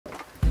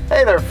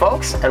Hey there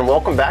folks, and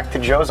welcome back to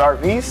Joe's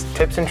RVs,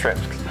 Tips and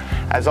Trips.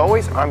 As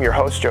always, I'm your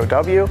host, Joe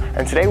W.,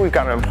 and today we've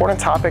got an important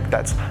topic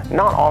that's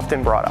not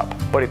often brought up,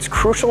 but it's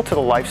crucial to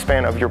the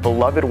lifespan of your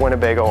beloved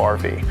Winnebago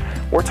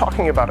RV. We're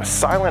talking about a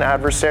silent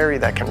adversary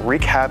that can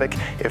wreak havoc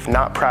if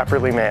not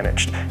properly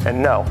managed.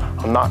 And no,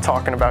 I'm not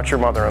talking about your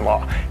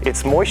mother-in-law.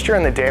 It's moisture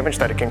and the damage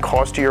that it can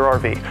cause to your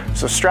RV.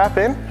 So strap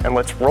in and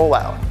let's roll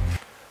out.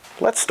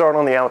 Let's start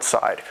on the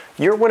outside.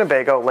 Your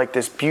Winnebago, like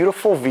this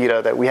beautiful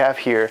Vita that we have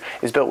here,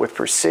 is built with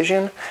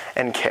precision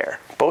and care,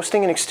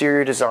 boasting an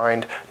exterior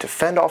designed to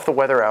fend off the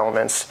weather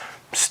elements.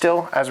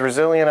 Still, as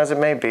resilient as it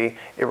may be,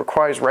 it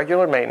requires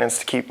regular maintenance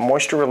to keep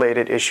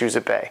moisture-related issues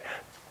at bay.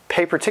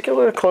 Pay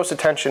particularly close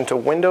attention to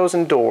windows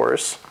and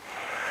doors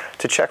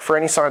to check for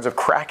any signs of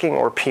cracking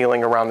or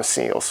peeling around the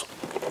seals.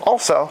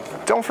 Also,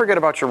 don't forget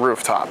about your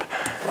rooftop.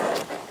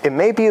 It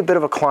may be a bit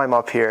of a climb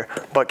up here,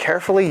 but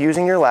carefully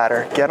using your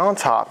ladder, get on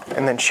top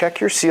and then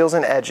check your seals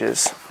and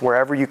edges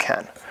wherever you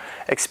can,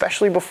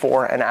 especially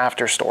before and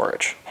after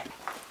storage.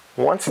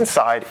 Once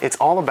inside, it's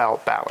all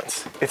about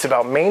balance. It's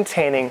about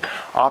maintaining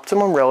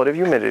optimum relative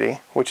humidity,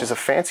 which is a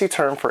fancy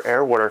term for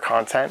air-water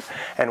content,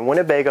 and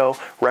Winnebago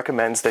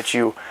recommends that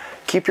you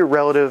keep your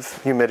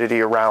relative humidity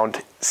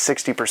around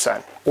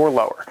 60% or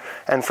lower.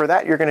 And for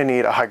that, you're going to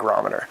need a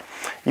hygrometer.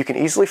 You can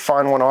easily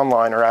find one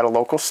online or at a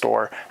local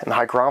store, and the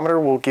hygrometer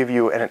will give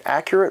you an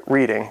accurate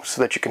reading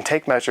so that you can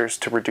take measures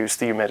to reduce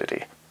the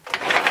humidity.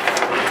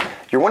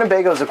 Your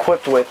Winnebago is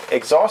equipped with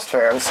exhaust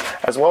fans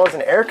as well as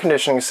an air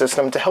conditioning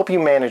system to help you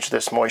manage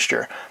this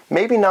moisture.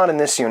 Maybe not in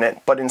this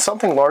unit, but in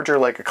something larger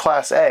like a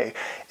Class A,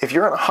 if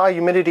you're in a high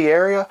humidity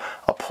area,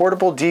 a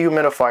portable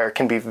dehumidifier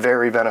can be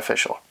very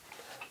beneficial.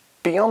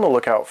 Be on the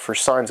lookout for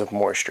signs of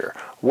moisture.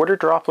 Water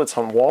droplets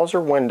on walls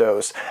or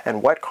windows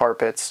and wet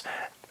carpets,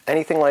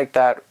 anything like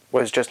that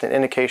was just an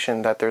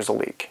indication that there's a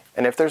leak.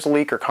 And if there's a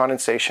leak or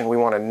condensation, we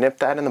want to nip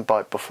that in the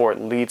bud before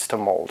it leads to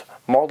mold.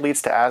 Mold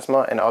leads to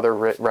asthma and other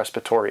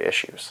respiratory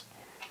issues.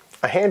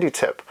 A handy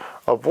tip: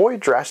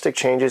 avoid drastic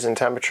changes in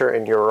temperature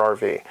in your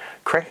RV.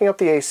 Cranking up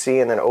the AC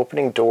and then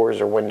opening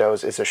doors or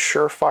windows is a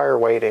surefire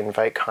way to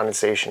invite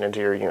condensation into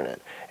your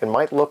unit. It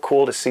might look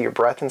cool to see your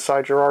breath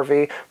inside your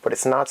RV, but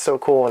it's not so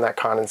cool when that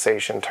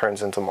condensation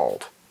turns into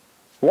mold.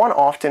 One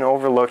often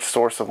overlooked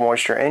source of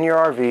moisture in your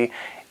RV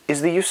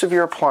is the use of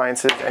your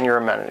appliances and your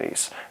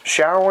amenities.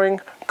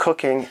 Showering,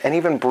 cooking, and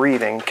even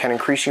breathing can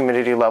increase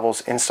humidity levels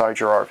inside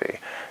your RV.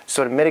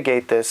 So to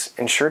mitigate this,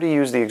 ensure to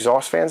use the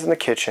exhaust fans in the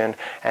kitchen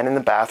and in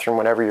the bathroom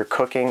whenever you're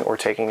cooking or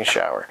taking a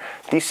shower.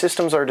 These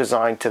systems are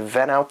designed to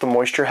vent out the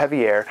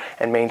moisture-heavy air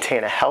and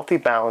maintain a healthy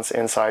balance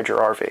inside your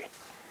RV.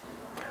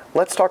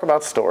 Let's talk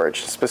about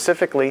storage,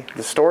 specifically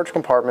the storage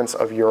compartments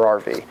of your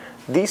RV.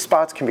 These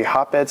spots can be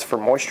hotbeds for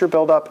moisture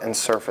buildup and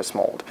surface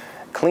mold.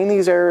 Clean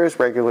these areas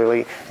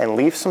regularly and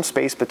leave some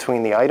space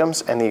between the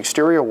items and the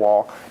exterior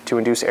wall to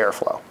induce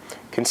airflow.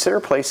 Consider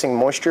placing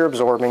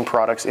moisture-absorbing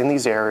products in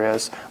these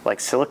areas like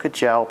silica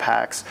gel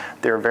packs.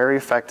 They're very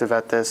effective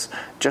at this,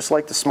 just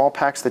like the small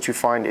packs that you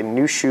find in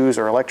new shoes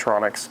or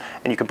electronics,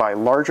 and you can buy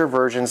larger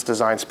versions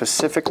designed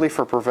specifically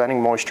for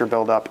preventing moisture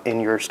buildup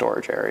in your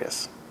storage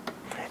areas.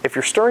 If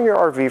you're storing your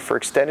RV for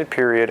extended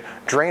period,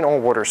 drain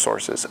all water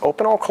sources,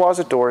 open all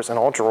closet doors and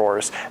all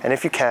drawers, and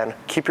if you can,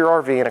 keep your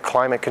RV in a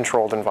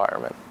climate-controlled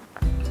environment.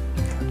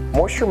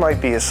 Moisture might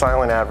be a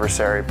silent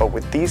adversary, but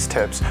with these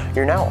tips,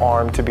 you're now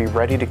armed to be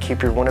ready to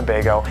keep your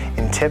Winnebago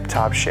in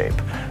tip-top shape.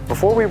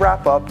 Before we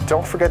wrap up,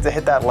 don't forget to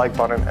hit that like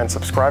button and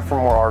subscribe for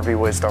more RV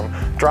wisdom.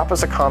 Drop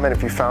us a comment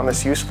if you found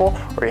this useful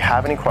or you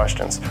have any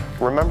questions.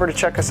 Remember to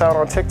check us out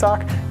on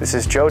TikTok. This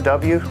is Joe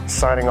W.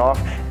 signing off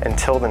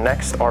until the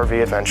next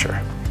RV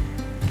adventure.